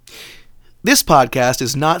This podcast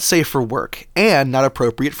is not safe for work and not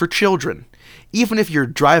appropriate for children. Even if you're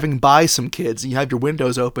driving by some kids and you have your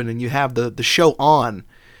windows open and you have the show on,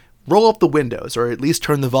 roll up the windows or at least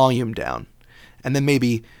turn the volume down. And then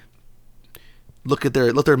maybe look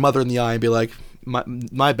their mother in the eye and be like,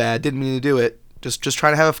 my bad, didn't mean to do it. Just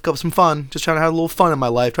trying to have some fun. Just trying to have a little fun in my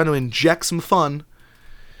life. Trying to inject some fun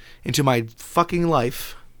into my fucking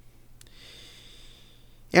life.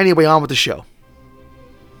 Anyway, on with the show.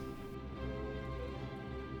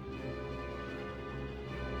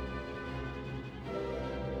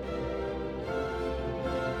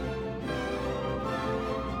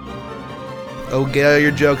 Oh, get all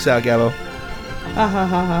your jokes out, Gabo.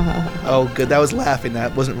 Oh, good. That was laughing.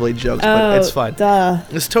 That wasn't really jokes, but it's fun.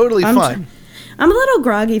 It's totally fun. I'm a little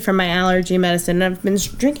groggy from my allergy medicine. I've been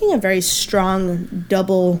drinking a very strong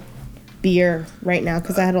double beer right now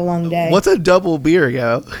because I had a long day. What's a double beer,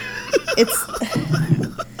 Gabo? It's...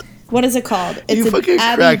 What is it called? It's you fucking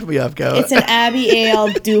cracked me up, Gabo. It's an Abbey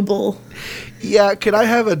Ale double. Yeah, can I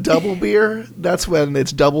have a double beer? That's when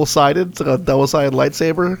it's double-sided. It's like a double-sided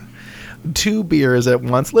lightsaber. 2 beers at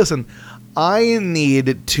once. Listen, I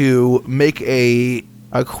need to make a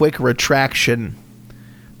quick retraction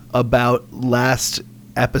about last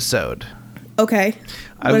episode. Okay.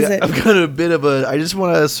 What is it? I've got a bit of I just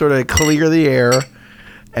want to sort of clear the air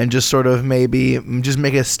and just sort of maybe just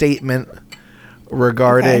make a statement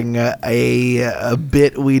regarding a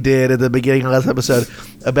bit we did at the beginning of last episode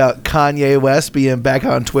about Kanye West being back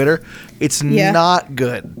on Twitter. It's not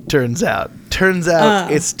good, turns out. Turns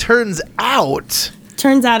out it's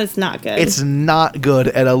not good. It's not good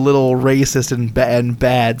and a little racist and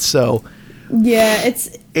bad. So yeah,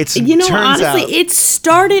 it's honestly, it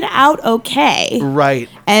started out okay, right,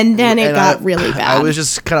 and then it got really bad. I was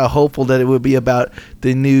just kind of hopeful that it would be about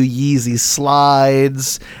the new Yeezy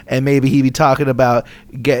slides, and maybe he'd be talking about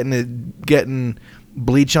getting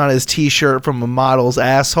bleach on his T-shirt from a model's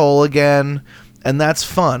asshole again. And that's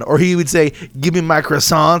fun. Or he would say, "Give me my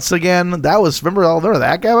croissants again." Remember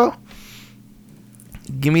that, Gabo?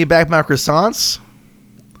 Give me back my croissants.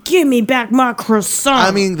 Give me back my croissant. I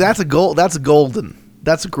mean, that's golden.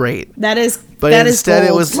 That's great. That is. But instead,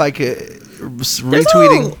 it was like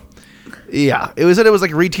retweeting. Yeah, it was like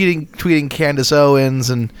retweeting Candace Owens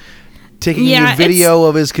and taking a video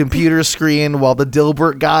of his computer screen while the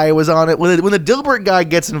Dilbert guy was on it. When the Dilbert guy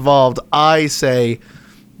gets involved, I say,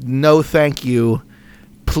 no, thank you.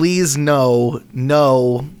 Please, no,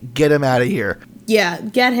 get him out of here. Yeah,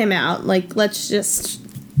 get him out. Like, let's just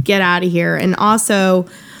get out of here. And also,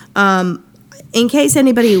 in case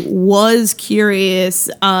anybody was curious,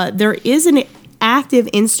 there is an active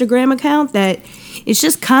Instagram account that is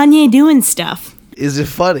just Kanye doing stuff. Is it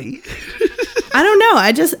funny? I don't know.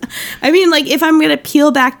 I mean, like, if I'm going to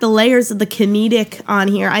peel back the layers of the comedic on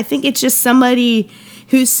here, I think it's just somebody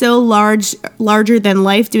who's so larger than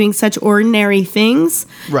life, doing such ordinary things,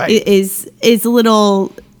 right? Is a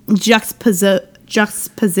little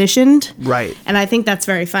juxtapositioned, right? And I think that's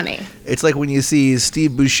very funny. It's like when you see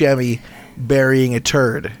Steve Buscemi burying a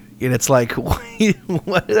turd, and it's like,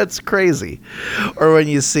 what? That's crazy. Or when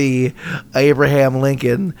you see Abraham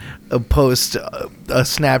Lincoln post a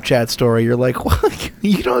Snapchat story, you're like, what?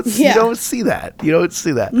 You don't see that. You don't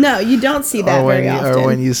see that. No, you don't see that very often. Or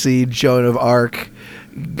when you see Joan of Arc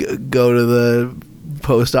go to the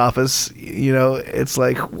post office, it's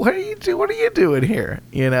like, what are you doing here?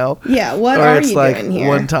 Yeah, what are you doing here?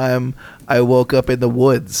 One time I woke up in the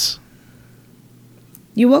woods.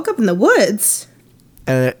 You woke up in the woods?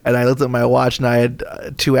 And I looked at my watch and I had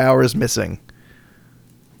 2 hours missing.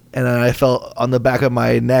 And then I felt on the back of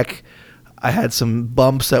my neck I had some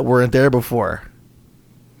bumps that weren't there before.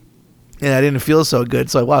 And I didn't feel so good,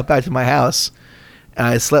 so I walked back to my house. And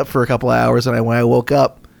I slept for a couple of hours, and when I woke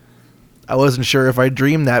up, I wasn't sure if I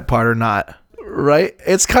dreamed that part or not. Right?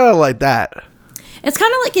 It's kind of like that. It's kind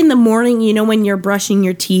of like in the morning, when you're brushing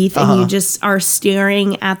your teeth and you just are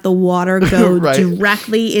staring at the water go right.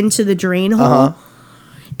 directly into the drain hole.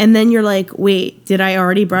 And then you're like, wait, did I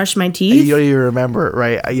already brush my teeth? You don't even remember,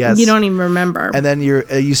 right? Yes. You don't even remember. And then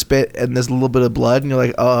you spit, and there's a little bit of blood, and you're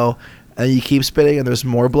like, uh-oh. And you keep spitting, and there's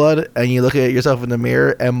more blood, and you look at yourself in the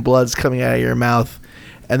mirror, and blood's coming out of your mouth.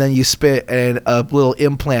 And then you spit, and a little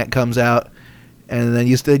implant comes out, and then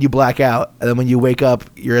you black out. And then when you wake up,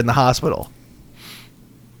 you're in the hospital.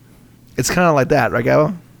 It's kind of like that, right,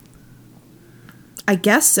 Gabo? I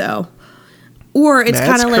guess so. Or it's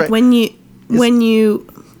kind of like when you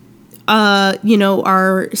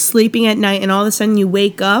are sleeping at night, and all of a sudden you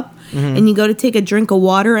wake up, and you go to take a drink of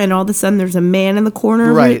water, and all of a sudden there's a man in the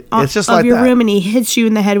corner of your room, and he hits you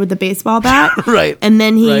in the head with a baseball bat. Right. And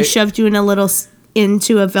then he shoves you in a little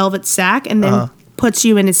into a velvet sack and then puts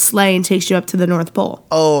you in his sleigh and takes you up to the North Pole.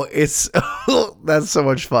 Oh, it's that's so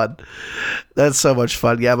much fun. That's so much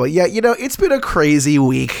fun. Yeah, but yeah, it's been a crazy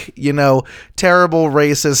week. Terrible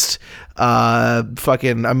racist,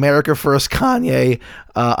 fucking America First Kanye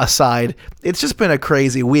aside. It's just been a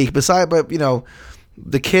crazy week. But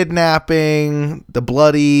the kidnapping, the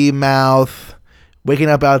bloody mouth, waking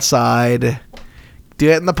up outside,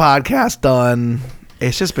 getting the podcast done.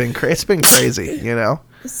 It's just been it's been crazy.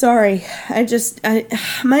 Sorry,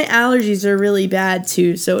 my allergies are really bad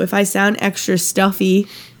too. So if I sound extra stuffy,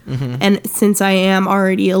 and since I am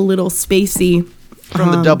already a little spacey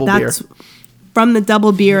from the double beer, from the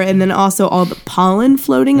double beer, and then also all the pollen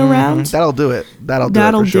floating around, that'll do it. That'll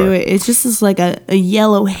do it. It's just like a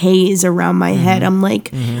yellow haze around my head. I'm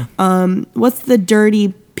like, what's the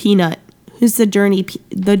dirty peanut? Who's the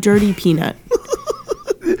dirty peanut?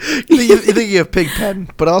 You think you have Pigpen,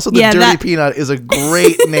 but also the Dirty Peanut is a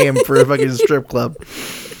great name for a fucking strip club.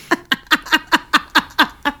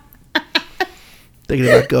 Thinking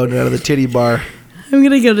about going out of the titty bar. I'm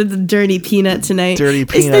gonna go to the Dirty Peanut tonight. Dirty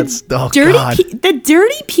Peanuts. God. The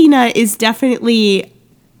Dirty Peanut is definitely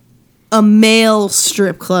a male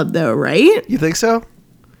strip club, though, right? You think so?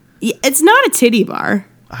 It's not a titty bar.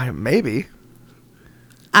 Maybe.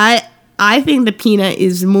 I think the peanut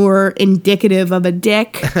is more indicative of a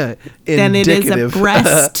dick than it is a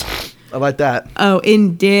breast. I like that. Oh,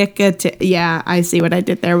 indicative. Yeah, I see what I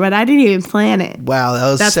did there, but I didn't even plan it. Wow,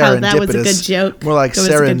 that was serendipitous. That was a good joke. More like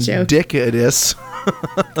serendipitous.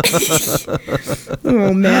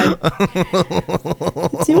 Oh, man.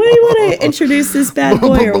 Do you want to introduce this bad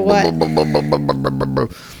boy or what?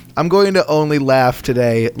 I'm going to only laugh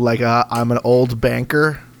today like I'm an old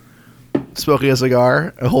banker smoking a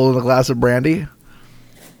cigar and holding a glass of brandy.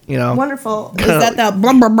 Wonderful. Is that the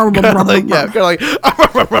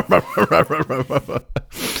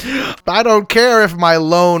I don't care if my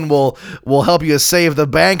loan will help you save the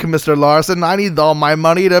bank, Mr. Larson. I need all my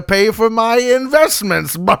money to pay for my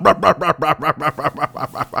investments.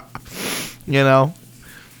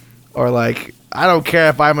 Or like, I don't care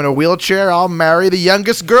if I'm in a wheelchair. I'll marry the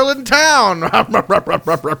youngest girl in town.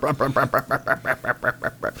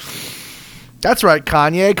 That's right,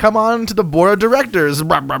 Kanye. Come on to the board of directors.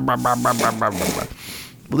 Well,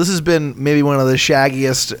 this has been maybe one of the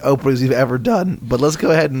shaggiest openings we've ever done. But let's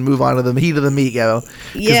go ahead and move on to the heat of the meat, yo.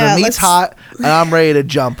 Because the meat's hot, and I'm ready to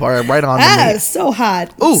jump. All right, right on the meat. It's so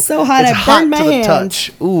hot. Ooh, so hot. It's I hot burned my to the hand.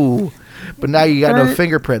 touch. Ooh. But now you got no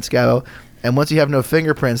fingerprints, Gabo. And once you have no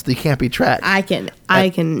fingerprints, they can't be tracked. I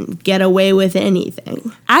can get away with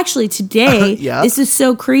anything. Actually, today, this is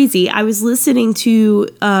so crazy. I was listening to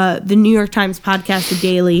the New York Times podcast, The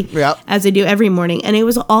Daily, as I do every morning, and it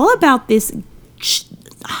was all about this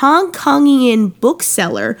Hong Kongian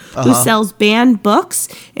bookseller who sells banned books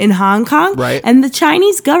in Hong Kong. Right. And the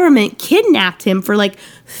Chinese government kidnapped him for like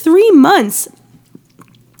 3 months.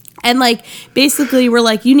 And, like, basically, we're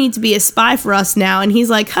like, you need to be a spy for us now. And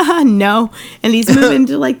he's like, haha, no. And he's moving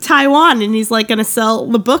to, like, Taiwan. And he's, like, going to sell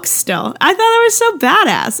the books still. I thought that was so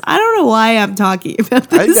badass. I don't know why I'm talking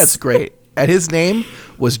about this. I think that's great. And his name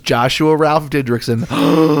was Joshua Ralph Didrikson.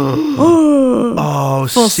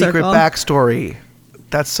 Full secret circle. backstory.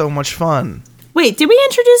 That's so much fun. Wait, did we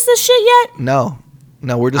introduce this shit yet?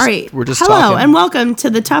 No, we're just All right. we're just Hello, talking. and welcome to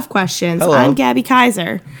the Tough Questions. Hello. I'm Gabby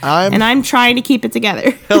Kaiser, and I'm trying to keep it together.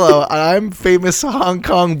 Hello, I'm famous Hong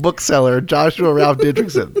Kong bookseller Joshua Ralph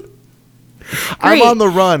Didrikson. I'm on the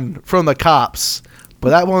run from the cops, but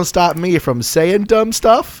that won't stop me from saying dumb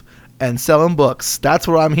stuff and selling books. That's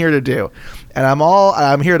what I'm here to do, and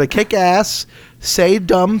I'm here to kick ass, say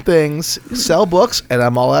dumb things, sell books, and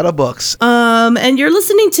I'm all out of books. And you're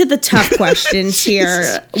listening to the Tough Questions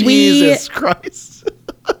here. Jesus Christ.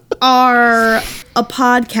 Are a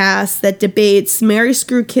podcast that debates Mary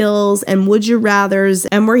Screw Kills and Would You Rathers,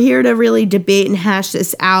 and we're here to really debate and hash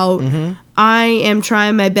this out. I am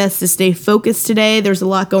trying my best to stay focused today. There's a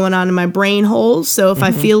lot going on in my brain holes, so if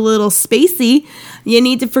I feel a little spacey, you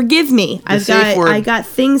need to forgive me. I got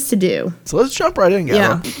things to do. So let's jump right in, Gabby.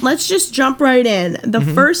 Yeah, let's just jump right in. The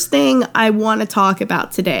first thing I want to talk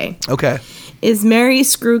about today is Mary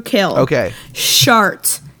Screw Kill. Okay.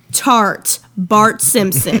 Shart, Tart, Bart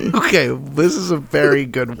Simpson. Okay, this is a very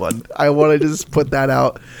good one. I want to just put that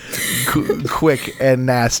out quick and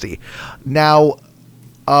nasty. Now,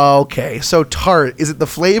 okay, so tart, is it the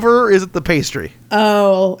flavor or is it the pastry?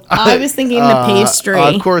 Oh, I was thinking the pastry.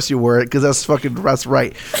 Of course you were, because that's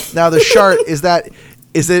right. Now, the shart,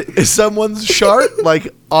 is someone's shart,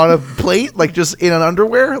 like, on a plate, like, just in an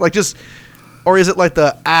underwear? Like, just, or is it, like,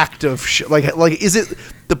 the act of, like, is it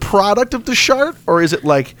the product of the shart, or is it,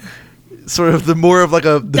 like, sort of the more of like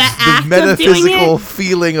the act metaphysical of doing it?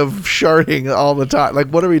 feeling of sharding all the time. Like,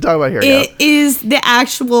 what are we talking about here? It is the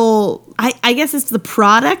actual. I guess it's the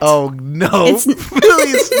product. Oh no!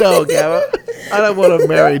 Please no, Gabba. I don't want to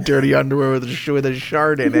marry dirty underwear with a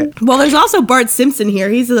shard in it. Well, there's also Bart Simpson here.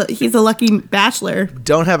 He's a lucky bachelor.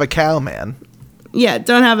 Don't have a cow, man. Yeah,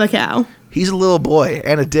 don't have a cow. He's a little boy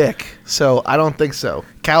and a dick, so I don't think so.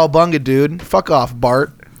 Cowabunga, dude. Fuck off,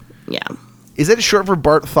 Bart. Yeah. Is that short for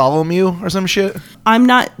Bartholomew or some shit? I'm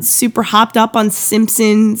not super hopped up on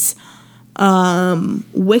Simpsons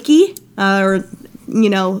wiki or,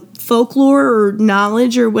 folklore or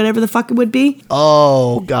knowledge or whatever the fuck it would be.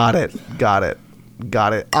 Oh, got it.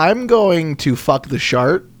 I'm going to fuck the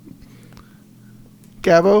shart.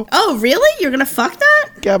 Gabbo? Oh, really? You're going to fuck that?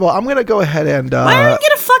 Gabbo, I'm going to go ahead and... Why are you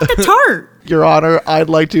going to fuck the tart? Your Honor, I'd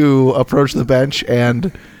like to approach the bench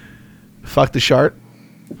and fuck the shart.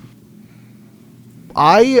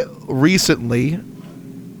 I recently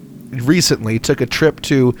took a trip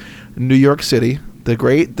to New York City, the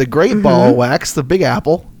great ball of wax, the Big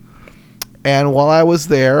Apple. And while I was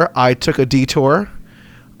there, I took a detour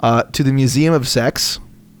to the Museum of Sex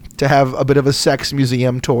to have a bit of a sex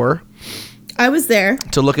museum tour. I was there.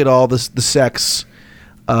 To look at all the sex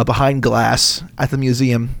behind glass at the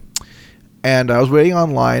museum. And I was waiting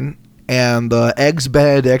online, and the Eggs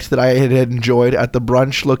Benedict that I had enjoyed at the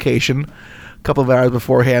brunch location a couple of hours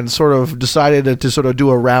beforehand sort of decided to sort of do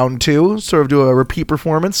a round two, sort of do a repeat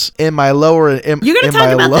performance in my lower... You're going to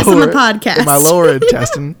talk about this on the podcast. In my lower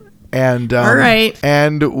intestine. And all right.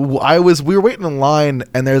 And we were waiting in line,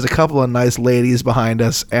 and there's a couple of nice ladies behind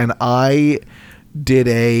us, and I did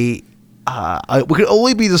we could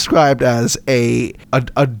only be described as a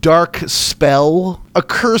dark spell, a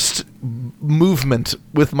cursed movement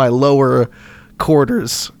with my lower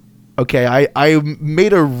quarters. Okay, I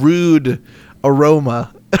made a rude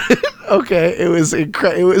aroma. Okay, it was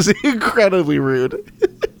incredibly rude.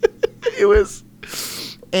 It was,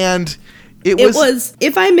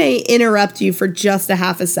 if I may interrupt you for just a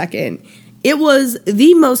half a second, it was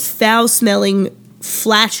the most foul-smelling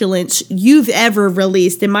flatulence you've ever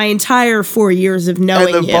released in my entire 4 years of knowing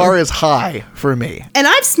you. And the bar is high for me. And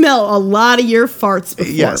I've smelled a lot of your farts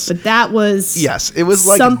before, yes. But that was it was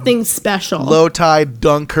like something special. Low tide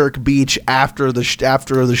Dunkirk Beach after the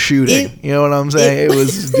shooting. You know what I'm saying?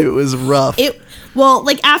 It was rough. Well,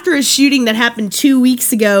 like after a shooting that happened 2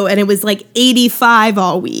 weeks ago, and it was like 85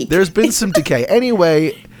 all week. There's been some decay.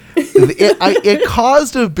 Anyway, it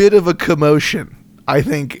caused a bit of a commotion. I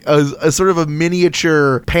think a sort of a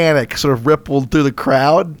miniature panic sort of rippled through the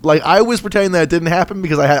crowd. Like, I was pretending that it didn't happen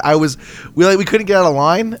because we couldn't get out of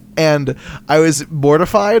line, and I was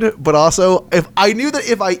mortified. But also, if I knew that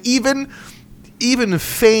if I even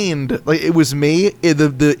feigned like it was me, it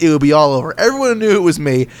would be all over. Everyone knew it was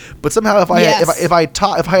me, but somehow if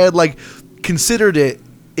I had like considered it,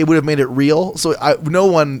 it would have made it real. So no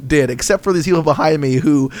one did, except for these people behind me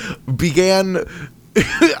who began.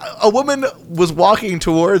 A woman was walking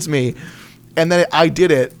towards me, and then I did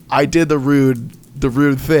it. I did the rude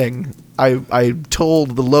thing. I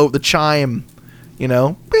told the chime,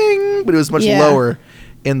 bing, but it was much lower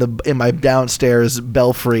in my downstairs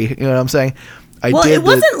belfry. You know what I'm saying? It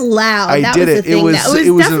wasn't loud. That was the thing. It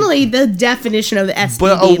was definitely the definition of the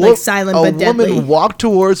STD, like silent but deadly. A woman walked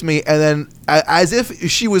towards me, and then, as if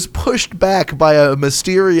she was pushed back by a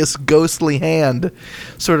mysterious, ghostly hand,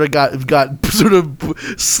 sort of got sort of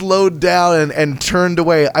slowed down and turned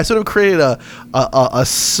away. I sort of created a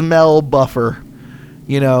smell buffer.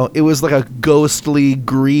 It was like a ghostly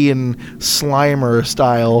green Slimer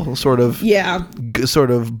style sort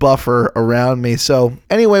of buffer around me. So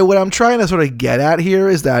anyway, what I'm trying to sort of get at here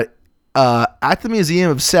is that at the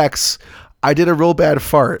Museum of Sex, I did a real bad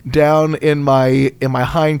fart down in my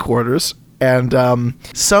hindquarters, and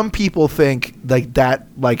some people think like that,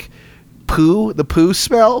 like the poo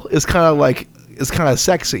smell is kind of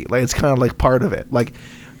sexy, like it's kind of like part of it, like.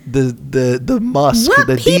 The musk, what?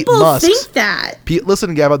 The deep musk. People think that.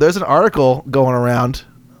 Listen, Gabba, there's an article going around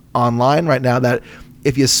online right now that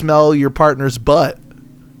if you smell your partner's butt,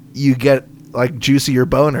 you get like juicier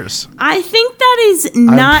boners. I think that is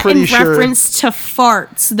not in reference to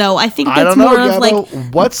farts, though. I think that's more of like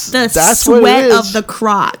the sweat of the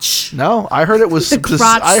crotch. No, I heard it was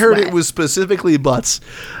it was specifically butts.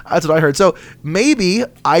 That's what I heard. So maybe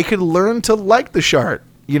I could learn to like the shart.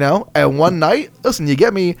 And one night, listen, you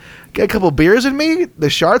get a couple beers in me, the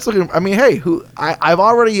shart's looking, I mean, hey, what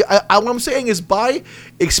I'm saying is by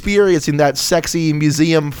experiencing that sexy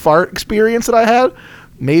museum fart experience that I had,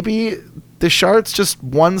 maybe the shart's just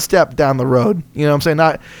one step down the road. You know what I'm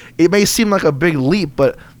saying? It may seem like a big leap,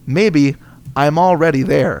 but maybe I'm already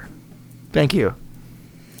there. Thank you.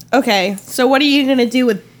 Okay, so what are you going to do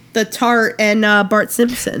with the tart and Bart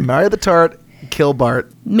Simpson? Marry the tart, kill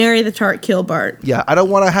Bart. Marry the tart, kill Bart. Yeah, I don't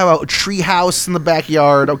want to have a tree house in the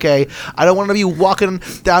backyard, okay? I don't want to be walking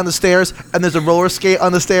down the stairs and there's a roller skate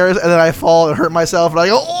on the stairs and then I fall and hurt myself and I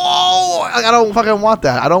go, oh! I don't fucking want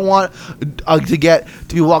that. I don't want to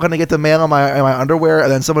be walking to get the mail in my underwear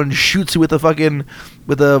and then someone shoots you with a fucking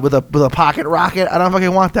with a pocket rocket. I don't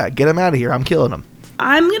fucking want that. Get him out of here. I'm killing him.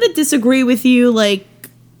 I'm going to disagree with you, like,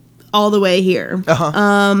 all the way here.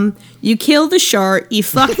 You kill the shark, you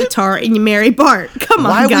fuck the tart, and you marry Bart. Come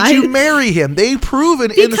on, guys. Why would you marry him? They've proven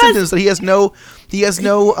in the sentence that he has no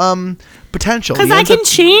potential. Because I can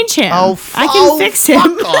change him. I can fix him.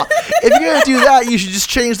 If you're gonna do that, you should just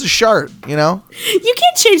change the shark. You know. You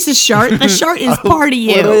can't change the shark. The shark is part of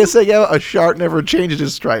you. What do they say? Yeah, a shark never changes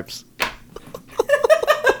his stripes.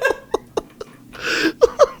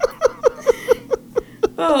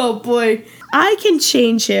 Oh boy, I can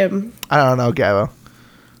change him. I don't know, Gabo.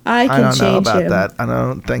 I don't know about that. I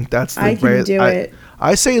don't think that's the I can do it.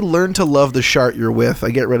 I say learn to love the shark you're with.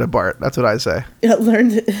 I get rid of Bart. That's what I say. Learn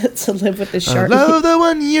to live with the shark. Love the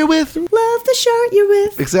one you're with. Love the shark you're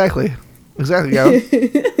with. Exactly, Gabo.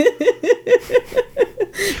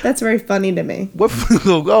 That's very funny to me. What?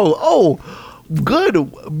 Oh, good.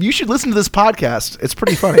 You should listen to this podcast. It's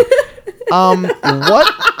pretty funny. What?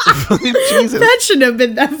 Jesus. That shouldn't have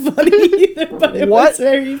been that funny either, but it was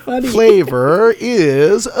very funny. What flavor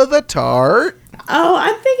is the tart? Oh,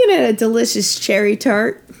 I'm thinking of a delicious cherry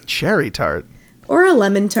tart. Cherry tart. Or a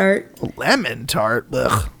lemon tart. Lemon tart?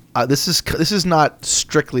 Ugh. This is not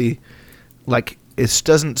strictly, like, it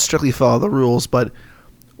doesn't strictly follow the rules, but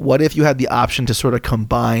what if you had the option to sort of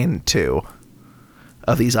combine two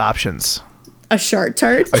of these options? A shark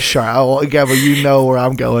tart? A shark. Oh, Gabby, you know where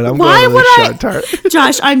I'm going. I'm going with a shark tart.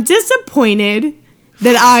 Josh, I'm disappointed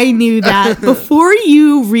that I knew that before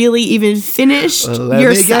you really even finished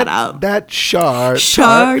your setup. That shark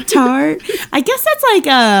tart. I guess that's like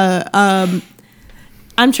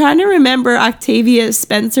I'm trying to remember Octavia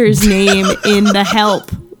Spencer's name in The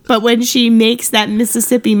Help, but when she makes that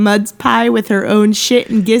Mississippi mud pie with her own shit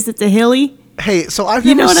and gives it to Hilly. Hey, so I've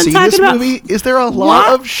never seen this movie. Is there a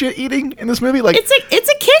lot of shit eating in this movie? Like, it's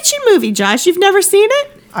a kitchen movie, Josh. You've never seen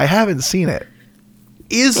it? I haven't seen it.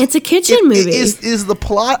 It's a kitchen movie. Is the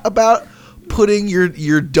plot about putting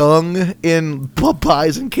your dung in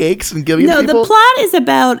pies and cakes and giving people? No, the plot is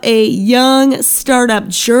about a young startup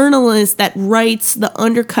journalist that writes the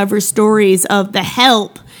undercover stories of The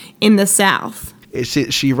Help in the South.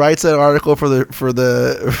 She writes an article for the for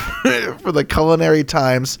the Culinary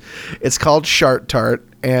Times. It's called Shark Tart,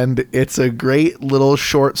 and it's a great little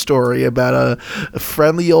short story about a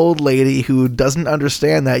friendly old lady who doesn't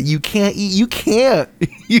understand that you can't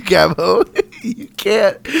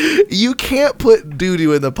put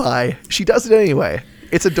doo-doo in the pie. She does it anyway.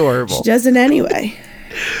 It's adorable. She does it anyway.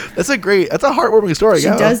 That's a heartwarming story. She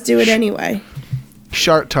does do it anyway.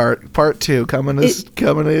 Shark Tart Part 2 coming to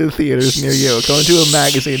theaters near you. Coming to a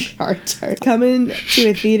magazine. Shark Tart coming to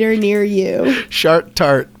a theater near you. Shark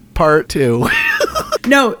Tart Part 2.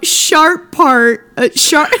 No, Shark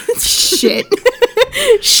shit.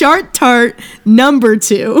 Shark Tart number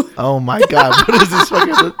 2. Oh my God! What is this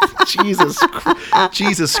fucking?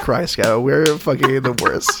 Jesus Christ, Go! We're fucking the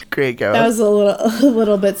worst. Great, Go. That was a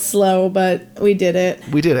little bit slow, but we did it.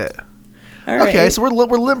 We did it. All right. Okay, so we're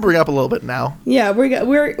limbering up a little bit now. Yeah, we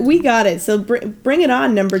got it. So bring it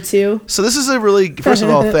on, number 2. So this is first of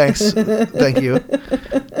all, thanks, thank you.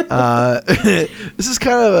 This is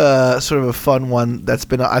kind of a sort of a fun one that's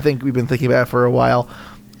been, I think we've been thinking about it for a while.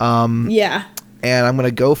 Yeah. And I'm gonna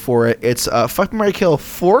go for it. It's Fuck, Marry, Kill,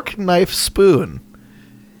 fork, knife, spoon.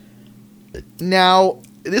 Now,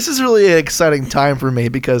 this is really an exciting time for me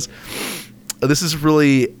because this is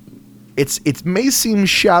really. It may seem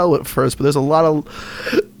shallow at first, but there's a lot of.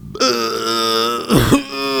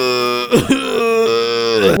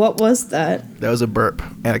 What was that? That was a burp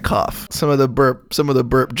and a cough. Some of the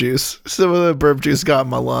burp juice got in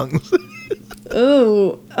my lungs.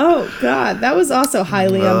 Oh God, that was also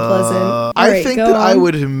highly unpleasant. I think that I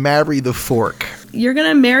would marry the fork. You're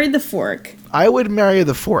gonna marry the fork. I would marry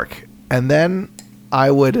the fork, and then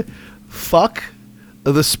I would fuck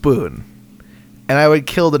the spoon. And I would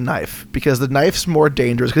kill the knife because the knife's more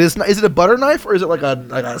dangerous. Is it a butter knife or is it like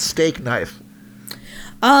a steak knife?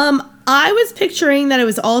 I was picturing that it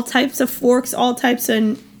was all types of forks, all types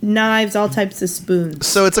of knives, all types of spoons.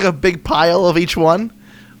 So it's like a big pile of each one,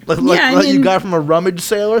 like you got from a rummage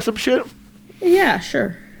sale or some shit. Yeah,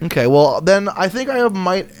 sure. Okay, well then I think I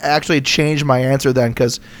might actually change my answer then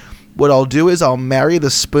because what I'll do is I'll marry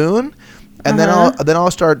the spoon. and then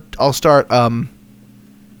I'll start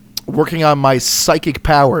working on my psychic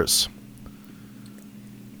powers.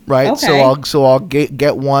 Right, Okay. so I'll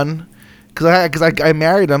get one, because I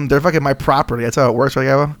married them. They're fucking my property. That's how it works, right,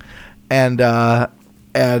 Gabo? And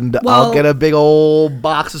I'll get a big old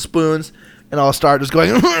box of spoons, and I'll start just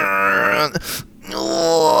going, and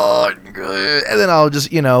then I'll just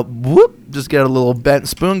just get a little bent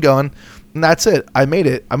spoon going, and that's it. I made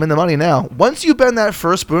it. I'm in the money now. Once you bend that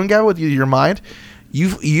first spoon, Gabo, with your mind,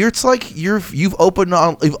 you've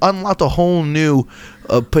unlocked a whole new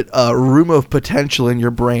room of potential in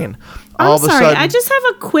your brain. I'm sorry, I just have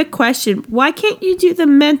a quick question. Why can't you do the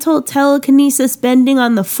mental telekinesis bending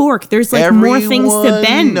on the fork? There's more things to bend.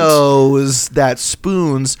 Everyone knows that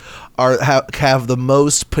spoons have the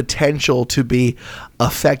most potential to be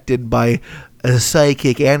affected by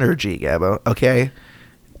psychic energy, Gabo, okay?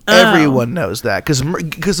 Everyone knows that because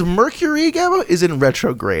Mercury, Gabo, is in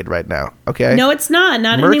retrograde right now. Okay. No, it's not.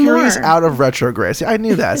 Not Mercury anymore. is out of retrograde. See, I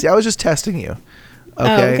knew that. See, I was just testing you.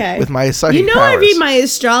 Okay. Okay. With my psychic powers. I read my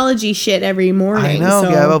astrology shit every morning. I know,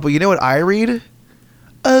 Gabo, but you know what I read?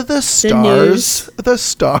 The stars. The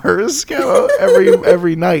stars, Gabo,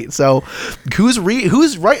 every night. So, who's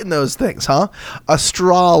writing those things, huh?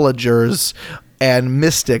 Astrologers and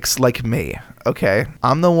mystics like me. Okay,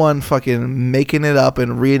 I'm the one fucking making it up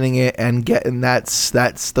and reading it and getting that's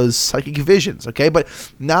those psychic visions. Okay, but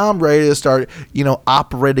now I'm ready to start,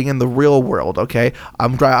 operating in the real world. Okay,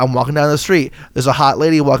 I'm walking down the street. There's a hot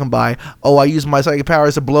lady walking by. Oh, I use my psychic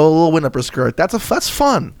powers to blow a little wind up her skirt. That's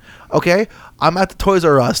fun. Okay, I'm at the Toys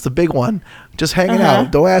R Us, the big one, just hanging out.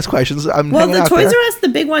 Don't ask questions. I'm hanging out there. Well, the Toys R Us, the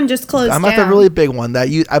big one, just closed down. I'm at the really big one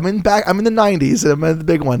I'm in the 90s, and I'm at the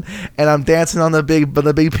big one, and I'm dancing on the big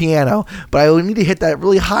piano. But I need to hit that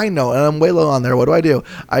really high note, and I'm way low on there. What do?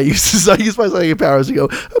 I use my psychic powers to go,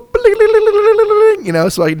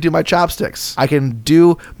 so I can do my chopsticks. I can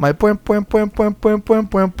do my.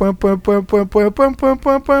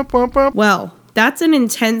 Well, that's an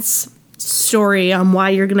intense story on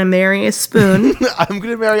why you're gonna marry a spoon. I'm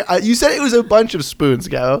gonna marry. You said it was a bunch of spoons,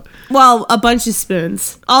 Go. Well, a bunch of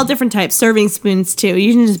spoons, all different types, serving spoons too.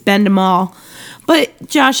 You can just bend them all. But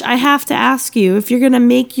Josh, I have to ask you, if you're gonna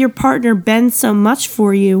make your partner bend so much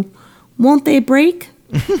for you, won't they break?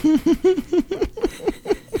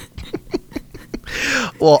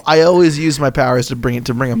 Well, I always use my powers to bring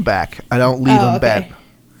them back. I don't leave them bent.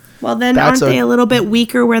 Well, then aren't they a little bit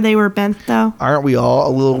weaker where they were bent, though? Aren't we all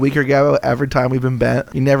a little weaker, Gabo? Every time we've been bent,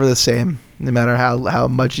 you're never the same, no matter how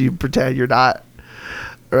much you pretend you're not.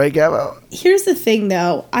 Right, Gabo? Here's the thing,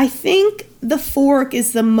 though. I think the fork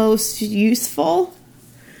is the most useful.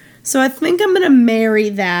 So I think I'm going to marry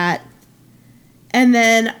that. And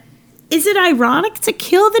then, is it ironic to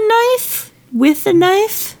kill the knife with the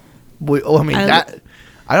knife? Well, I mean, I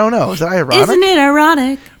don't know. Is that ironic? Isn't it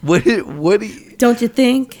ironic? Don't you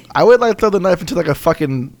think? I would throw the knife into a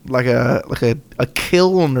fucking a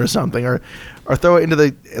kiln or something, or throw it into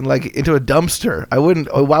a dumpster. I wouldn't.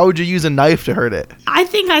 Why would you use a knife to hurt it? I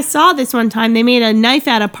think I saw this one time. They made a knife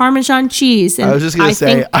out of Parmesan cheese. And I was just gonna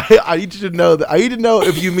say, I need you to know that. I need to know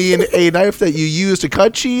if you mean a knife that you use to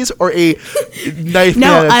cut cheese or a knife made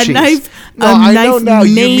out of cheese. I know now.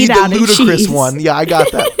 You mean the ludicrous one. Yeah, I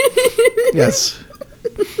got that. Yes.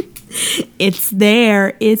 It's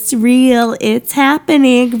there. It's real. It's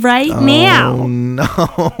happening right now. Oh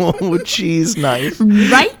no, cheese knife!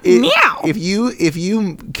 Now. If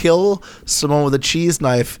you kill someone with a cheese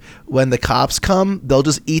knife, when the cops come, they'll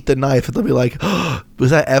just eat the knife and they'll be like, oh,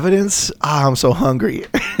 "Was that evidence? Ah, I'm so hungry."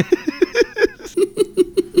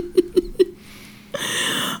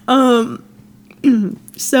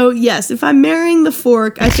 So yes, if I'm marrying the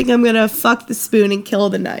fork, I think I'm gonna fuck the spoon and kill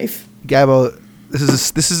the knife. Gabo,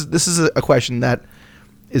 this is a question that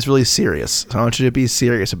is really serious. So I want you to be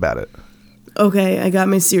serious about it. Okay, I got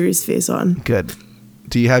my serious face on. Good.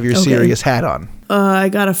 Do you have your serious hat on? I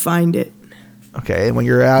gotta find it. Okay, and when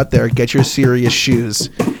you're out there, get your serious shoes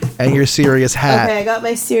and your serious hat. Okay, I got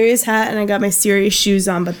my serious hat and I got my serious shoes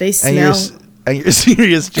on, but they smell. And your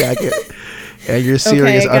serious jacket and your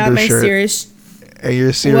serious okay, I got undershirt. My serious. And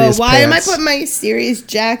your serious Well, why pants. am I putting my serious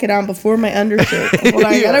jacket on before my undershirt? Hold on,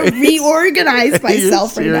 I gotta reorganize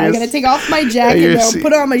myself right now. I gotta take off my jacket and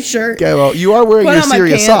put on my shirt. Okay, well, you are wearing your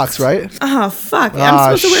serious socks, right? Oh, fuck.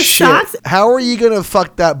 I'm supposed to wear socks? How are you gonna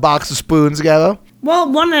fuck that box of spoons, Gabo?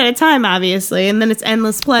 Well, one at a time, obviously, and then it's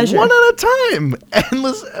endless pleasure. One at a time.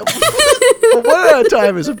 Endless. One at a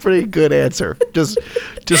time is a pretty good answer. Just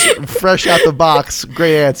fresh out the box.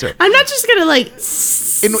 Great answer. I'm not just gonna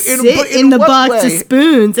sit in in the box of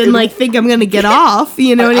spoons and think I'm gonna get off.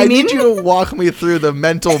 You know what I mean? I need you to walk me through the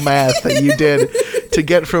mental math that you did to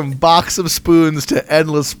get from box of spoons to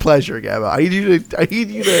endless pleasure, Gabba. I need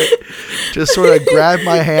you to just sort of grab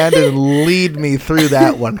my hand and lead me through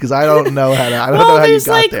that one, because I don't know how to. I don't know how you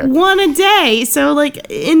got like there. One a day, so like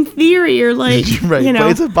in theory, you're like, right, you know,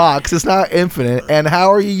 but it's a box. It's not infinite. And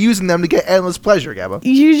how are you using them to get endless pleasure, Gabba?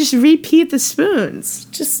 You just repeat the spoons.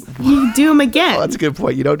 Just you do them again. Oh, that's a good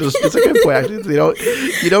point. You don't just. It's a good point. Actually,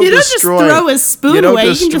 you don't destroy. Just throw a spoon away.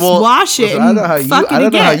 You can just wash it. I don't know how I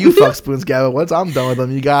don't know how you fuck spoons, Gabba. Once I'm done with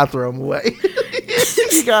them, you gotta throw them away.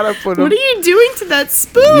 You gotta put them. What are you doing to that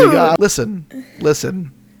spoon? Listen.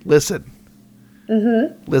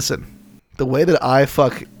 Mm-hmm. Listen. The way that I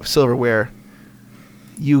fuck silverware,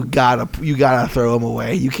 you gotta throw them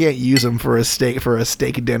away. You can't use them for a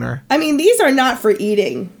steak dinner. I mean, these are not for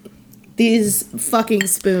eating. These fucking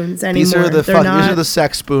spoons anymore. These are the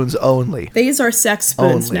sex spoons only. These are sex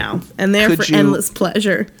spoons only. now, and they're for endless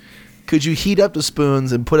pleasure. Could you heat up the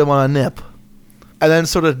spoons and put them on a nip, and then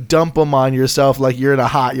sort of dump them on yourself like you're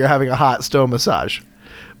having a hot stone massage,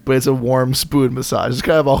 but it's a warm spoon massage. It's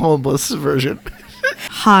kind of a homeless version.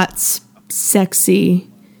 Hot,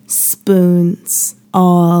 sexy spoons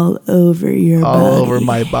all over your body. All over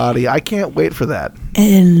my body. I can't wait for that.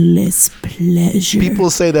 Endless pleasure. People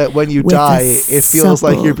say that when you die, it feels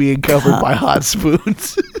like you're being covered by hot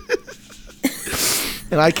spoons.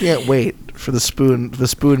 And I can't wait for the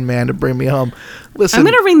spoon man to bring me home. Listen, I'm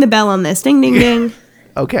gonna ring the bell on this. Ding, ding, ding.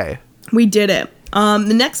 Okay. We did it. The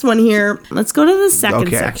next one here. Let's go to the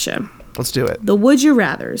second section. Let's do it. The Would You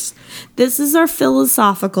Rathers. This is our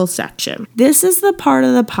philosophical section. This is the part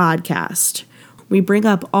of the podcast we bring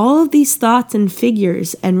up all of these thoughts and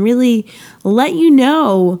figures and really let you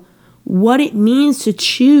know what it means to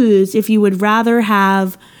choose if you would rather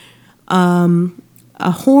have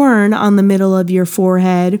a horn on the middle of your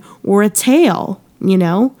forehead or a tail, you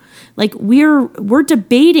know? Like we're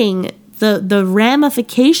debating the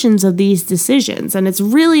ramifications of these decisions, and it's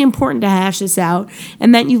really important to hash this out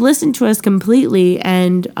and that you listen to us completely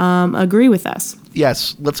and agree with us.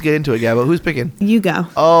 Yes, let's get into it, Gabba. Who's picking? You go.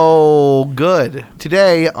 Oh, good.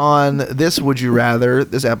 Today on this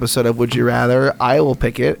episode of Would You Rather, I will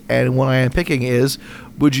pick it, and what I am picking is,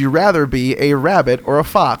 would you rather be a rabbit or a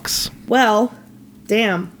fox? Well,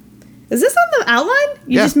 damn. Is this on the outline?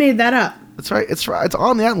 You just made that up. That's right. It's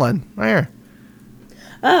on the outline right here.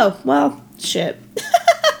 Oh, well, shit.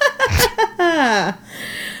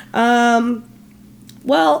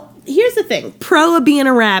 Well, here's the thing. Pro of being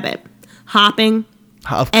a rabbit. Hopping.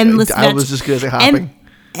 Endless I was just going to say hopping.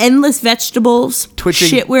 Endless vegetables. Twitching.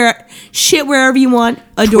 Shit wherever you want.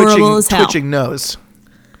 Adorable as hell. Twitching nose.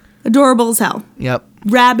 Adorable as hell. Yep.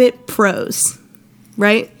 Rabbit pros.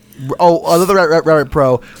 Right? Oh, another rabbit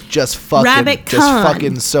pro. Just fucking. Rabbit just con.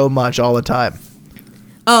 fucking so much all the time.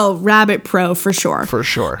 Oh, rabbit pro for sure. For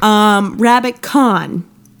sure. Rabbit con.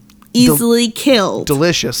 Easily killed.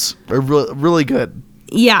 Delicious. Really good.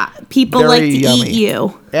 Yeah, people Very like to yummy. eat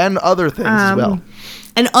you. And other things as well.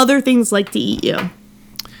 And other things like to eat you.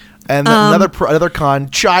 And another con,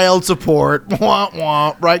 child support. Wah,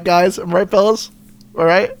 wah. Right, guys? Right, fellas? All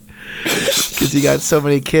right? Because you got so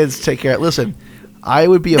many kids to take care of. Listen, I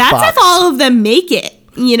would be a fox. That's if all of them make it.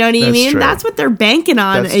 You know what I mean? True. That's what they're banking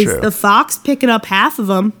on. That's is true. the fox picking up half of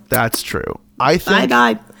them. That's true. I think.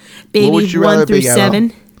 Bye, baby. 1 through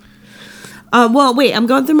 7. Well, wait, I'm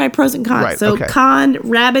going through my pros and cons. Right, so okay. Con,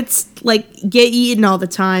 rabbits like get eaten all the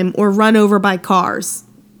time or run over by cars.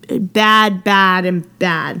 Bad, and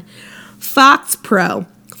bad. Fox pro,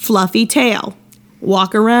 fluffy tail.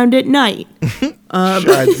 Walk around at night.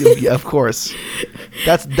 Yeah, of course.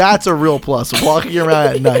 That's a real plus. Walking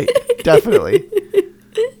around at night. Definitely.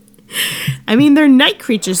 I mean, they're night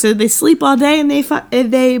creatures, so they sleep all day and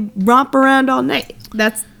they romp around all night.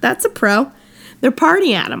 That's a pro. They're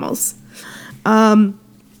party animals. Did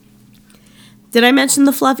I mention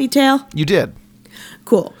the fluffy tail? You did.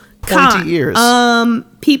 Cool. Pointy ears.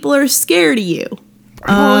 People are scared of you.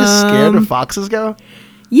 Are you always scared of foxes, go?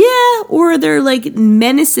 Yeah, or they're like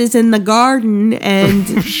menaces in the garden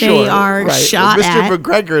and Sure, they are right. shot Mr. at.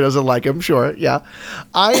 McGregor doesn't like him, sure, yeah.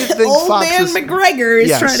 I think Old foxes, man McGregor is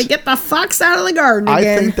Yes. trying to get the fox out of the garden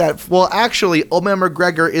again. I think that, well, actually, Old Man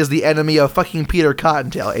McGregor is the enemy of fucking Peter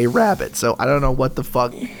Cottontail, a rabbit, so I don't know what the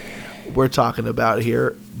fuck we're talking about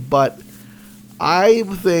here, but I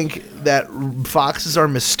think that foxes are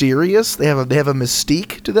mysterious. They have a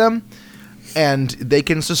mystique to them, and they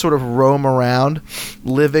can just sort of roam around,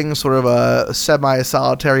 living sort of a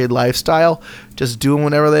semi-solitary lifestyle, just doing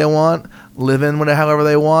whatever they want, living however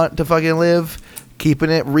they want to fucking live, keeping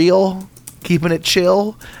it real, keeping it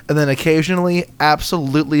chill, and then occasionally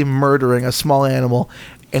absolutely murdering a small animal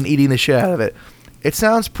and eating the shit out of it. It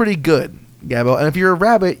sounds pretty good. Gabbo. And if you're a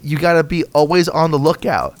rabbit, you gotta be always on the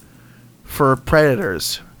lookout for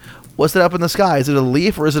predators. What's that up in the sky? Is it a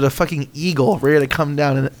leaf or is it a fucking eagle ready to come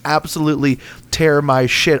down and absolutely tear my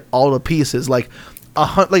shit all to pieces? Like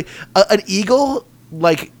an eagle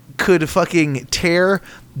could fucking tear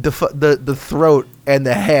the throat and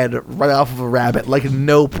the head right off of a rabbit like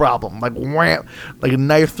no problem, like wham, like a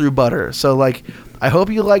knife through butter. So like I hope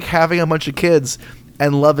you like having a bunch of kids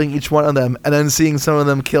and loving each one of them and then seeing some of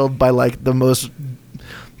them killed by like the most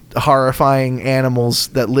horrifying animals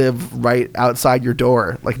that live right outside your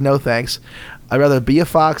door. Like, no thanks. I'd rather be a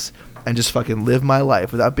fox and just fucking live my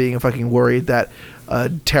life without being fucking worried that a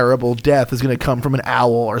terrible death is going to come from an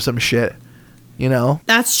owl or some shit. You know?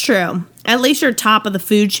 That's true. At least you're top of the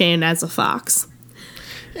food chain as a fox.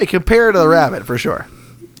 Yeah, compared to the rabbit, for sure.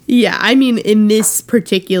 Yeah, I mean, in this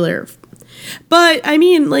particular... But, I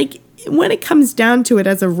mean, like, when it comes down to it,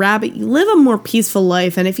 as a rabbit, you live a more peaceful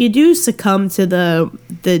life. And if you do succumb to the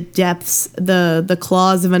depths, the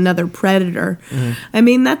claws of another predator, I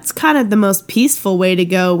mean, that's kind of the most peaceful way to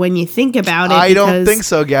go when you think about it. I don't think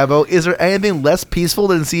so, Gabbo. Is there anything less peaceful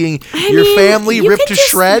than seeing your family ripped to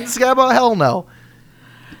shreds, Gabbo? Hell no.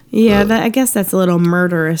 Yeah, I guess that's a little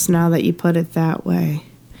murderous now that you put it that way.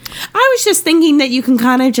 I was just thinking that you can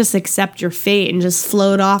kind of just accept your fate and just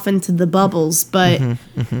float off into the bubbles, but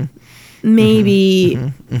maybe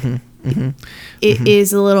it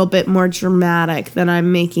is a little bit more dramatic than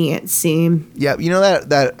I'm making it seem. Yeah, you know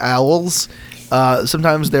that owls,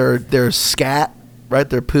 sometimes they're scat, right?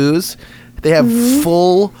 They're poos. They have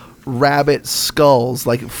full rabbit skulls,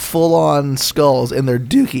 like full on skulls in their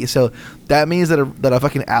dookie. So that means that a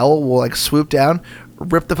fucking owl will like swoop down,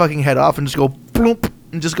 rip the fucking head off, and just go bloop,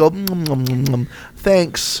 and just go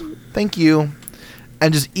thanks, thank you,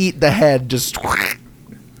 and just eat the head just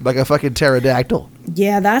like a fucking pterodactyl.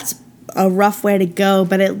 Yeah, that's a rough way to go,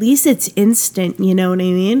 but at least it's instant. You know what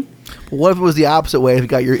I mean? What if it was the opposite way?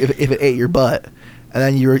 If it ate your butt, and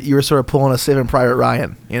then you were sort of pulling a Saving Private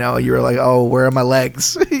Ryan. You know, you were like, oh, where are my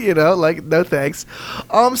legs? You know, like, no thanks.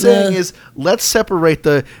 All I'm saying is, let's separate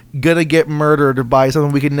the gonna get murdered by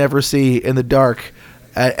something we can never see in the dark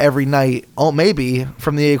every night, maybe,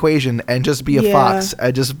 from the equation, and just be a fox.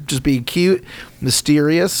 Just be cute,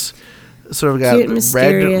 mysterious, sort of got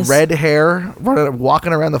red hair,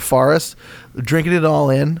 walking around the forest, drinking it all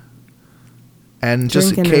in, and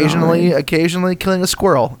just occasionally killing a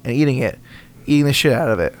squirrel and eating the shit out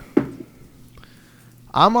of it.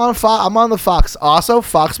 I'm on the fox. Also,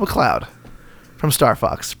 Fox McCloud from Star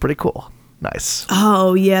Fox. Pretty cool. Nice.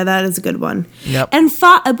 Oh, yeah, that is a good one. Yep. And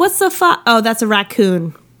what's the fox? Oh, that's a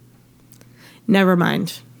raccoon. Never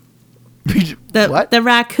mind. What? The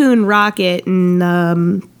raccoon Rocket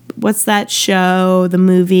and what's that show? The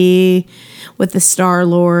movie with the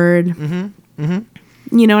Star-Lord. Mm-hmm.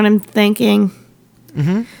 Mm-hmm. You know what I'm thinking?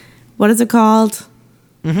 Mm-hmm. What is it called?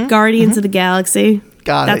 Mm-hmm. Guardians of the Galaxy.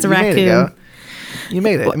 That's a raccoon. You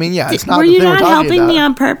made it. I mean, yeah, it's not Were the you thing we're not talking helping about. me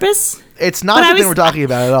on purpose? It's not the thing we're talking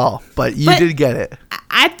about at all, but you did get it.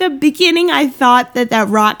 At the beginning, I thought that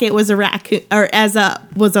Rocket was a raccoon or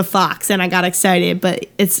was a fox, and I got excited, but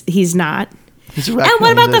he's not. He's a raccoon. And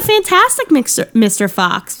what about the fantastic Mr.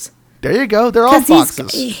 Fox? There you go. They're all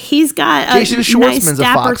foxes. He's got a Jason Schwartzman's nice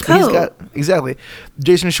a fox. coat. He's got exactly.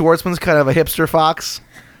 Jason Schwartzman's kind of a hipster fox.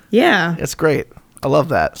 Yeah, it's great. I love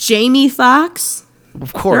that. Jamie Foxx.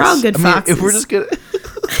 Of course, they're all good foxes. If we're just gonna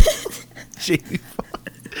Jamie Foxx.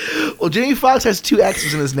 Well, Jamie Foxx has 2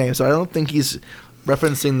 X's in his name, so I don't think he's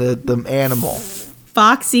referencing the animal.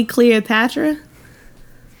 Foxy Cleopatra.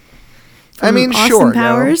 I mean, Austin sure.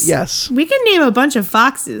 Powers. No, yes. We can name a bunch of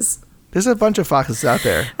foxes. There's a bunch of foxes out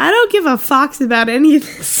there. I don't give a fox about any of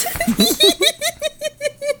this.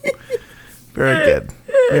 Very good.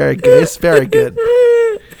 Very good. It's very good.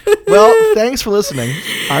 Well, thanks for listening.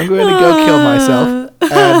 I'm going to go kill myself.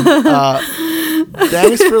 And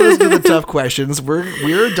thanks for listening to the tough questions.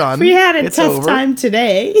 We're done. We had a tough time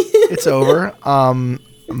today. It's over.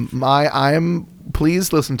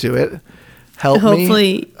 Please listen to it. Hopefully.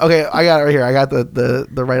 Me. Okay, I got it right here. I got the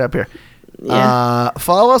write up here. Yeah.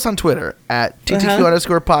 Follow us on Twitter at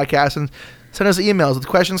TTQ_podcast and send us emails with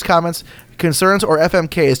questions, comments, concerns, or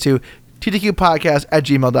FMKs to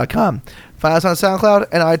ttqpodcast@gmail.com. Find us on SoundCloud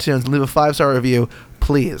and iTunes and leave a 5-star review,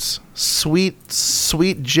 please. Sweet,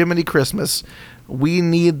 sweet Jiminy Christmas. We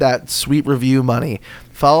need that sweet review money.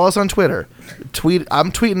 Follow us on Twitter.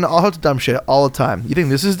 I'm tweeting all sorts of dumb shit all the time. You think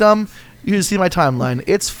this is dumb? You should see my timeline.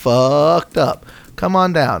 It's fucked up. Come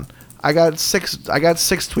on down. I got 6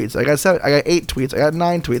 tweets. I got 7. I got 8 tweets. I got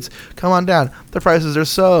 9 tweets. Come on down. The prices are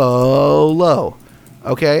so low.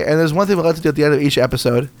 Okay? And there's one thing we like to do at the end of each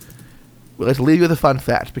episode, we'd like to leave you with a fun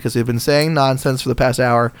fact because we've been saying nonsense for the past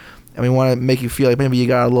hour, and we want to make you feel like maybe you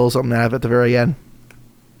got a little something out of it at the very end.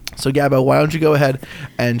 So, Gabbo, why don't you go ahead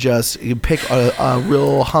and just pick a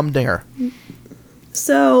real humdinger?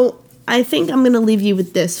 So, I think I'm going to leave you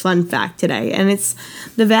with this fun fact today, and it's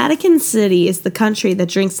the Vatican City is the country that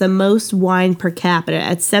drinks the most wine per capita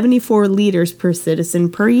at 74 liters per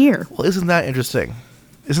citizen per year. Well, isn't that interesting?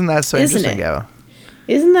 Isn't that so interesting, Gabbo?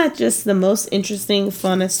 Isn't that just the most interesting,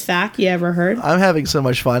 funnest fact you ever heard? I'm having so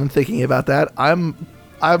much fun thinking about that. I'm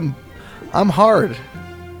hard.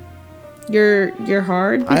 You're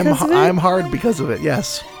hard because of it? I'm hard because of it,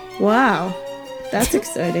 yes. Wow. That's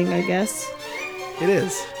exciting, I guess. It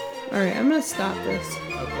is. All right, I'm going to stop this.